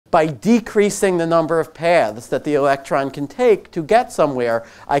by decreasing the number of paths that the electron can take to get somewhere,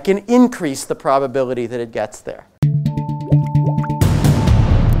 I can increase the probability that it gets there.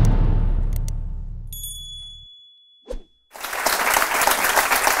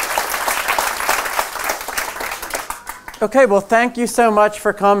 Okay, well, thank you so much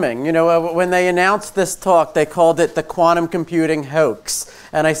for coming. You know, when they announced this talk, they called it the quantum computing hoax.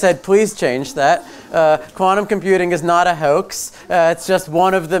 And I said, please change that. Quantum computing is not a hoax. It's just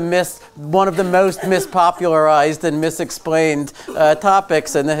one of the most mispopularized and misexplained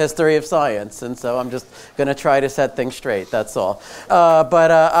topics in the history of science. And so I'm just going to try to set things straight. That's all.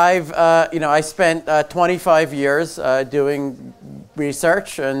 I spent 25 years doing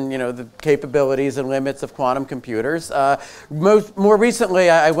research and the capabilities and limits of quantum computers. More recently,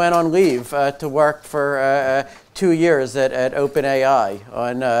 I went on leave to work for 2 years at OpenAI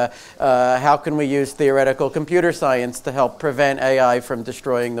on how can we use theoretical computer science to help prevent AI from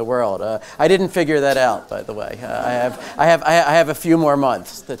destroying the world. I didn't figure that out, by the way. I have a few more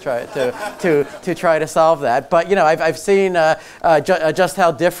months to try to solve that. But I've seen just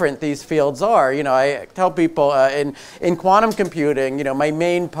how different these fields are. I tell people in quantum computing, my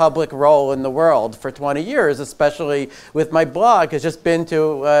main public role in the world for 20 years, especially with my blog, has just been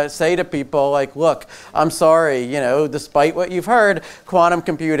to say to people like, look, I'm sorry. Despite what you've heard, quantum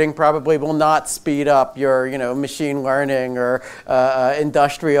computing probably will not speed up your, machine learning or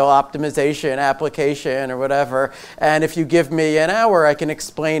industrial optimization application or whatever. And if you give me an hour, I can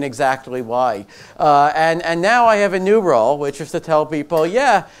explain exactly why. And now I have a new role, which is to tell people,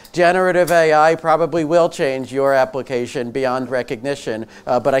 yeah, generative AI probably will change your application beyond recognition,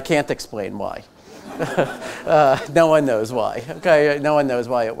 but I can't explain why. No one knows why. Okay, no one knows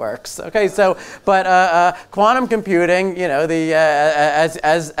why it works. Okay, so quantum computing,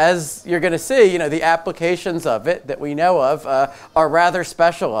 as you're going to see, the applications of it that we know of are rather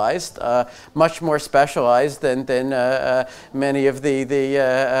specialized, much more specialized than many of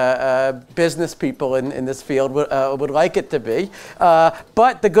the business people in this field would like it to be.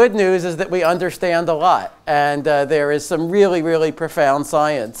 But the good news is that we understand a lot, and there is some really, really profound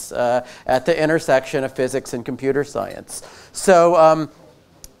science at the intersection of physics and computer science. So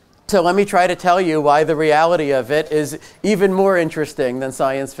let me try to tell you why the reality of it is even more interesting than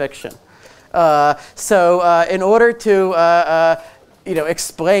science fiction. In order to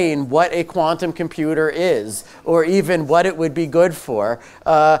explain what a quantum computer is, or even what it would be good for,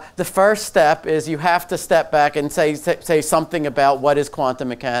 the first step is you have to step back and say something about what is quantum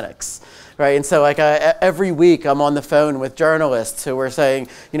mechanics. Right? And so every week I'm on the phone with journalists who are saying,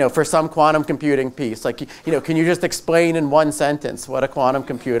 for some quantum computing piece, can you just explain in one sentence what a quantum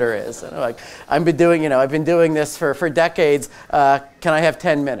computer is? And I've been doing this for decades. Can I have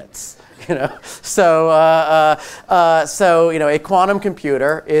 10 minutes? So a quantum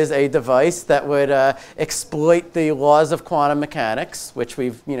computer is a device that would exploit the laws of quantum mechanics, which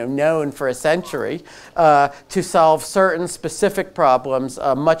we've known for a century, to solve certain specific problems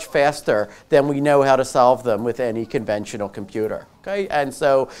much faster than we know how to solve them with any conventional computer. Okay, and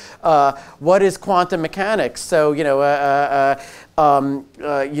so what is quantum mechanics? So you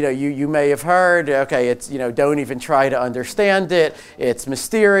may have heard, okay, it's don't even try to understand it. It's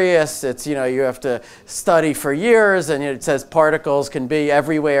mysterious. It's you have to study for years, and it says particles can be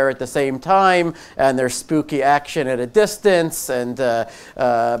everywhere at the same time, and there's spooky action at a distance, and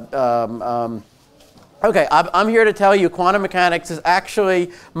okay, I'm here to tell you quantum mechanics is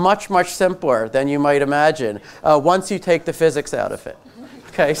actually much, much simpler than you might imagine once you take the physics out of it.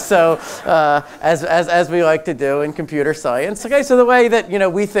 Okay, so as we like to do in computer science. Okay, so the way that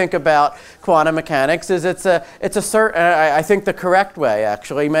we think about quantum mechanics is it's a certain, I think the correct way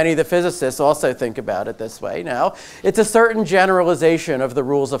actually. Many of the physicists also think about it this way now. It's a certain generalization of the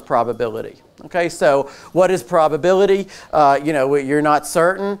rules of probability. Okay, so what is probability? You're not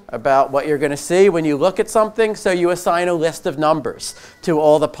certain about what you're going to see when you look at something, so you assign a list of numbers to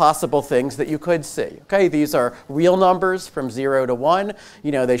all the possible things that you could see. Okay, these are real numbers from 0 to 1.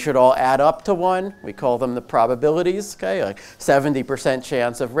 They should all add up to 1. We call them the probabilities. Okay, like 70%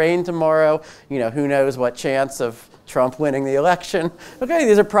 chance of rain tomorrow. Who knows what chance of Trump winning the election. Okay,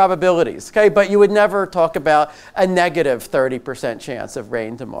 these are probabilities. Okay, but you would never talk about a negative 30% chance of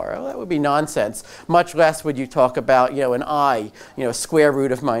rain tomorrow. That would be nonsense. Much less would you talk about an I, square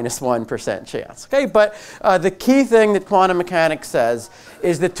root of minus 1% chance. Okay, but the key thing that quantum mechanics says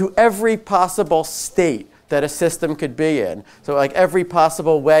is that to every possible state that a system could be in, so like every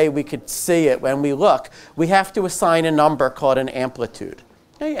possible way we could see it when we look, we have to assign a number called an amplitude.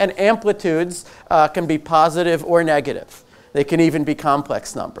 Okay? And amplitudes can be positive or negative. They can even be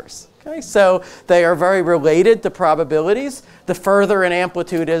complex numbers. Okay, so they are very related to probabilities. The further an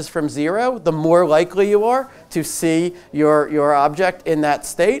amplitude is from 0, the more likely you are to see your object in that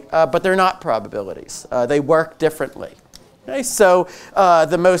state, but they're not probabilities. They work differently. Okay, so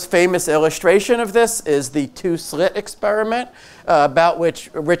the most famous illustration of this is the two-slit experiment, about which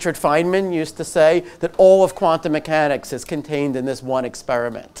Richard Feynman used to say that all of quantum mechanics is contained in this one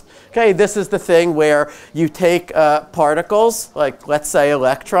experiment. Okay, this is the thing where you take particles, like let's say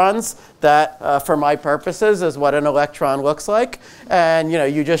electrons, that for my purposes is what an electron looks like, and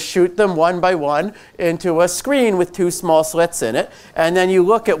you just shoot them one by one into a screen with two small slits in it, and then you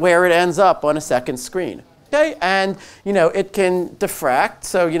look at where it ends up on a second screen. Okay, and it can diffract,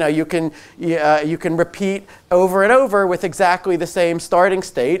 so you can repeat over and over with exactly the same starting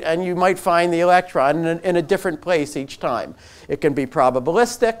state, and you might find the electron in a different place each time. It can be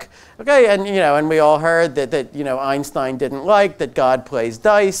probabilistic, okay, and we all heard that Einstein didn't like that God plays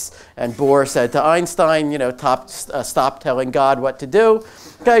dice, and Bohr said to Einstein, stop telling God what to do.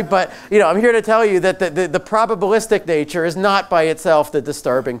 Okay, but I'm here to tell you that the probabilistic nature is not by itself the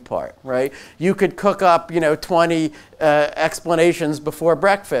disturbing part, right? You could cook up 20 explanations before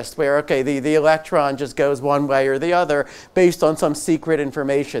breakfast where, okay, the electron just goes one way or the other based on some secret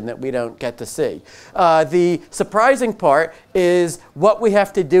information that we don't get to see. The surprising part is what we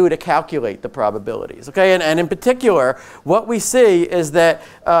have to do to calculate the probabilities, okay? And in particular, what we see is that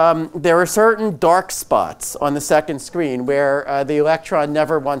there are certain dark spots on the second screen where the electron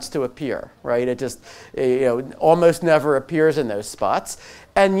never wants to appear, right? It just almost never appears in those spots.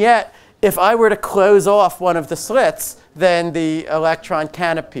 And yet, if I were to close off one of the slits, then the electron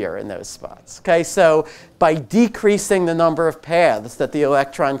can appear in those spots. Okay, so by decreasing the number of paths that the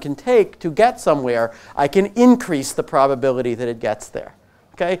electron can take to get somewhere, I can increase the probability that it gets there.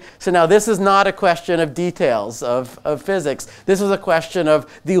 Okay, so now this is not a question of details of physics. This is a question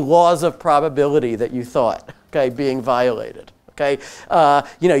of the laws of probability that you thought, okay, being violated. Okay,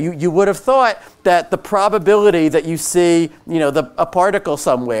 you would have thought that the probability that you see, a particle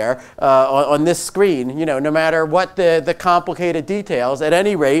somewhere on this screen, no matter what the complicated details, at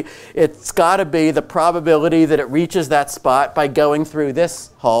any rate, it's got to be the probability that it reaches that spot by going through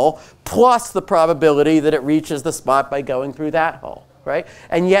this hole, plus the probability that it reaches the spot by going through that hole. Right?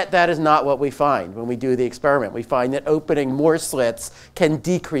 And yet that is not what we find when we do the experiment. We find that opening more slits can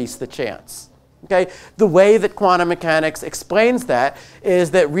decrease the chance. Okay? The way that quantum mechanics explains that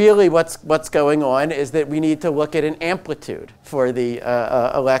is that really what's going on is that we need to look at an amplitude for the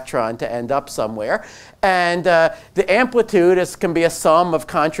electron to end up somewhere. And the amplitude can be a sum of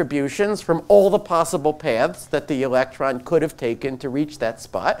contributions from all the possible paths that the electron could have taken to reach that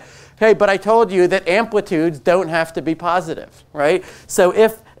spot. Okay, but I told you that amplitudes don't have to be positive, right? So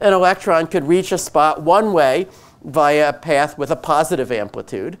if an electron could reach a spot one way via a path with a positive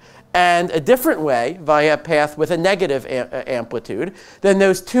amplitude, and a different way via a path with a negative amplitude, then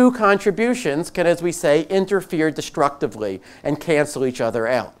those two contributions can, as we say, interfere destructively and cancel each other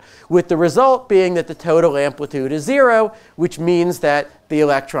out, with the result being that the total amplitude is 0, which means that the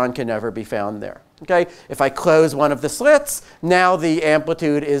electron can never be found there. Okay? If I close one of the slits, now the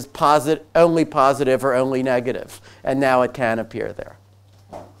amplitude is only positive or only negative, and now it can appear there.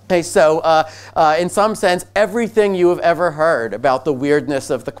 Okay, so in some sense, everything you have ever heard about the weirdness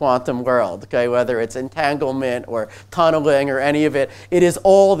of the quantum world, okay, whether it's entanglement or tunneling or any of it, it is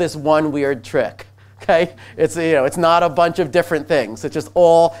all this one weird trick. Okay, it's not a bunch of different things. It's just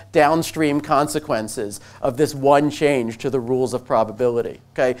all downstream consequences of this one change to the rules of probability.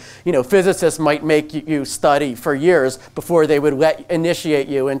 Okay, physicists might make you study for years before they would initiate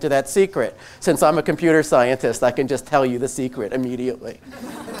you into that secret. Since I'm a computer scientist, I can just tell you the secret immediately.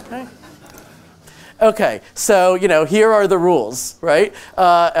 Okay. Okay, so here are the rules, right?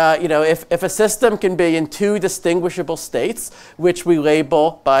 If a system can be in two distinguishable states, which we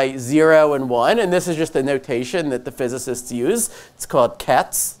label by 0 and 1, and this is just a notation that the physicists use. It's called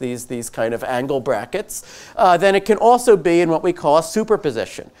kets, these kind of angle brackets. Then it can also be in what we call a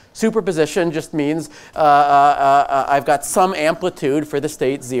superposition. Superposition just means I've got some amplitude for the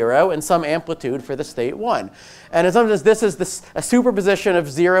state 0 and some amplitude for the state 1. And in some sense, a superposition of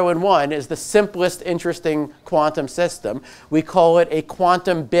 0 and 1 is the simplest interesting quantum system. We call it a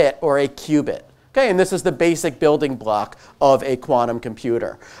quantum bit or a qubit. Okay, and this is the basic building block of a quantum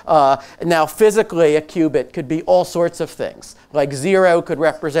computer. Now, physically, a qubit could be all sorts of things. Like 0 could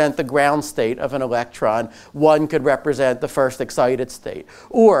represent the ground state of an electron. 1 could represent the first excited state.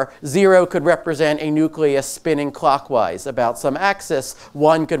 Or 0 could represent a nucleus spinning clockwise about some axis.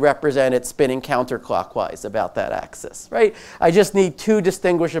 1 could represent it spinning counterclockwise about that axis, right? I just need 2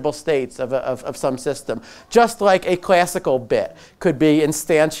 distinguishable states of some system. Just like a classical bit could be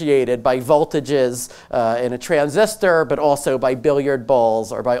instantiated by voltages in a transistor, but also by billiard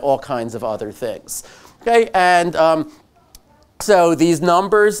balls or by all kinds of other things. Okay, and so these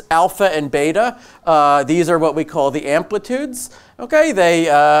numbers, alpha and beta, these are what we call the amplitudes. Okay,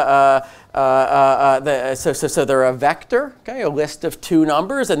 so they're a vector, okay, a list of 2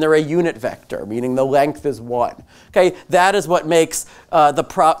 numbers, and they're a unit vector, meaning the length is 1. Okay, that is what makes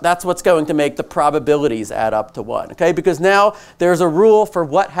that's what's going to make the probabilities add up to 1. Okay, because now there's a rule for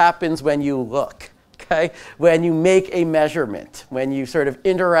what happens when you look. Okay, when you make a measurement, when you sort of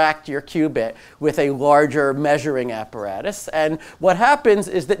interact your qubit with a larger measuring apparatus, and what happens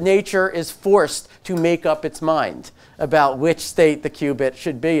is that nature is forced to make up its mind about which state the qubit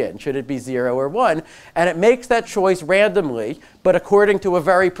should be in. Should it be 0 or 1? And it makes that choice randomly, but according to a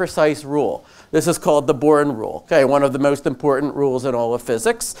very precise rule. This is called the Born rule, okay, one of the most important rules in all of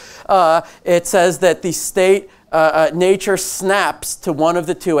physics. It says that the state nature snaps to one of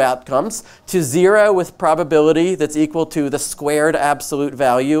the 2 outcomes, to 0 with probability that's equal to the squared absolute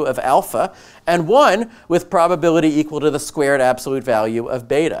value of alpha, and 1 with probability equal to the squared absolute value of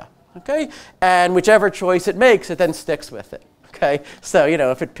beta. Okay? And whichever choice it makes, it then sticks with it. Okay? So, you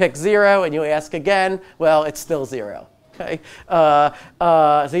know, if it picks 0 and you ask again, well, it's still 0. Okay?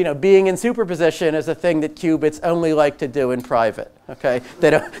 So, you know, being in superposition is a thing that qubits only like to do in private. Okay? They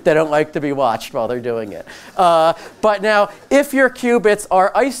don't like to be watched while they're doing it. But now, if your qubits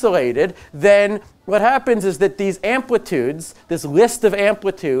are isolated, then what happens is that these amplitudes, this list of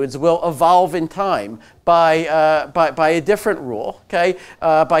amplitudes, will evolve in time by a different rule, okay?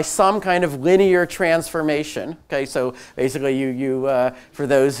 By some kind of linear transformation. Okay, so basically, for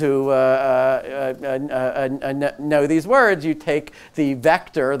those who know these words, you take the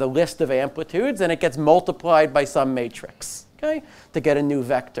vector, the list of amplitudes, and it gets multiplied by some matrix. Okay, to get a new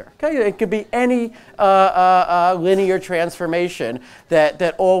vector. Okay, it could be any linear transformation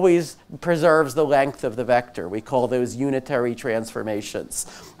that always preserves the length of the vector. We call those unitary transformations.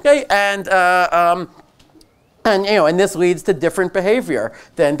 Okay, and you know, and this leads to different behavior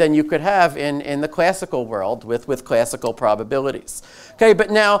than you could have in the classical world with classical probabilities. Okay,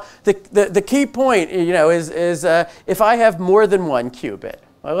 but now the key point, you know, is if I have more than 1 qubit.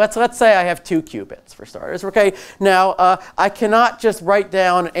 Well, let's say I have 2 qubits for starters. Okay, now I cannot just write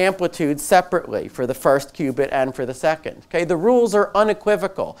down amplitudes separately for the first qubit and for the second. Okay, the rules are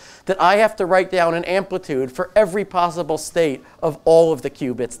unequivocal that I have to write down an amplitude for every possible state of all of the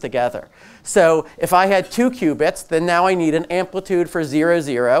qubits together. So if I had 2 qubits, then now I need an amplitude for 0,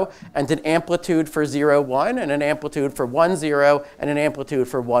 0, and an amplitude for 0, 1, and an amplitude for 1, 0, and an amplitude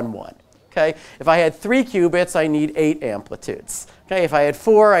for 1, 1. Okay, if I had 3 qubits, I need 8 amplitudes. Okay, if I had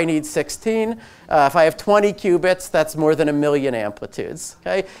 4, I need 16. If I have 20 qubits, that's more than 1,000,000 amplitudes.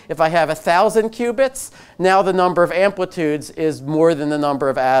 Okay, if I have 1,000 qubits, now the number of amplitudes is more than the number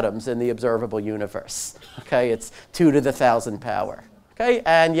of atoms in the observable universe. Okay, it's 2 to the 1,000 power. Okay,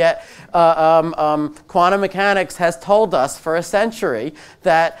 and yet quantum mechanics has told us for a century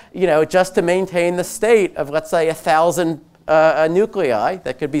that, you know, just to maintain the state of, let's say, 1,000 nuclei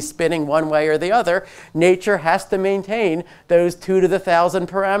that could be spinning one way or the other, nature has to maintain those 2 to the 1,000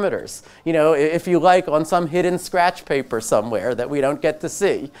 parameters. You know, if you like, on some hidden scratch paper somewhere that we don't get to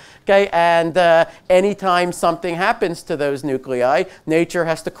see. Okay, and anytime something happens to those nuclei, nature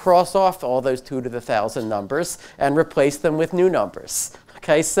has to cross off all those 2 to the 1,000 numbers and replace them with new numbers.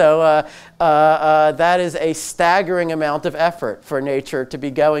 Okay, so that is a staggering amount of effort for nature to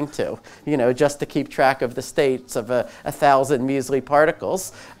be going to, you know, just to keep track of the states of 1,000 measly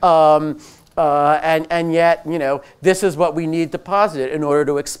particles. And yet, you know, this is what we need to posit in order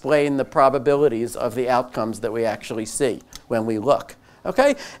to explain the probabilities of the outcomes that we actually see when we look.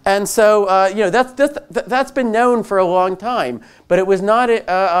 Okay, and so you know, that's been known for a long time, but it was not.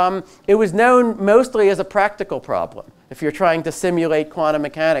 It was known mostly as a practical problem. If you're trying to simulate quantum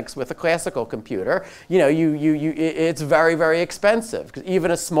mechanics with a classical computer, you know, it's very, very expensive, because even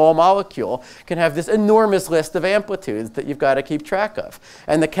a small molecule can have this enormous list of amplitudes that you've got to keep track of.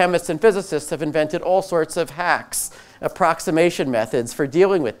 And the chemists and physicists have invented all sorts of hacks approximation methods for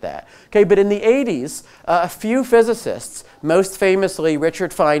dealing with that. Okay, but in the 80s, a few physicists, most famously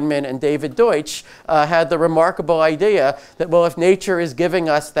Richard Feynman and David Deutsch, had the remarkable idea that, well, if nature is giving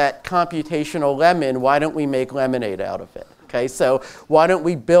us that computational lemon, why don't we make lemonade out of it? Okay, so why don't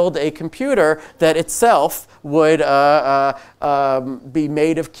we build a computer that itself would be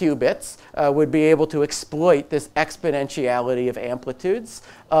made of qubits, would be able to exploit this exponentiality of amplitudes,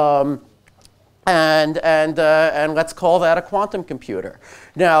 and let's call that a quantum computer.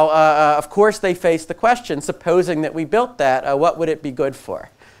 Now, of course, they faced the question, supposing that we built that, what would it be good for?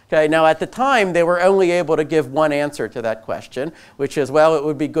 Okay, now at the time, they were only able to give one answer to that question, which is, well, it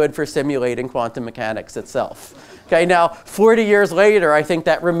would be good for simulating quantum mechanics itself. Okay, now 40 years later, I think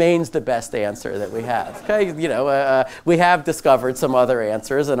that remains the best answer that we have. Okay, you know, we have discovered some other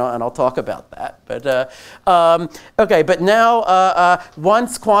answers, and I'll talk about that. But okay, but now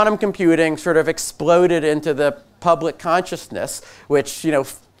once quantum computing sort of exploded into the public consciousness, which, you know,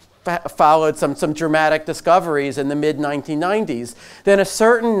 followed some dramatic discoveries in the mid-1990s, then a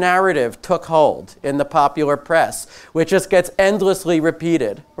certain narrative took hold in the popular press, which just gets endlessly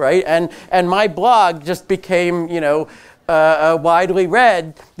repeated, right? And my blog just became, you know, widely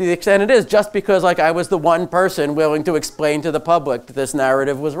read to the extent it is, just because, like, I was the one person willing to explain to the public that this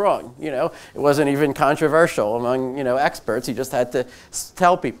narrative was wrong. You know, it wasn't even controversial among, you know, experts. You just had to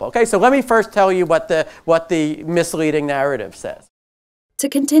tell people. Okay, so let me first tell you what the misleading narrative says. To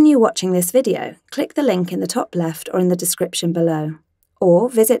continue watching this video, click the link in the top left or in the description below. Or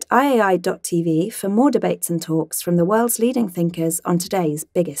visit iai.tv for more debates and talks from the world's leading thinkers on today's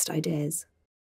biggest ideas.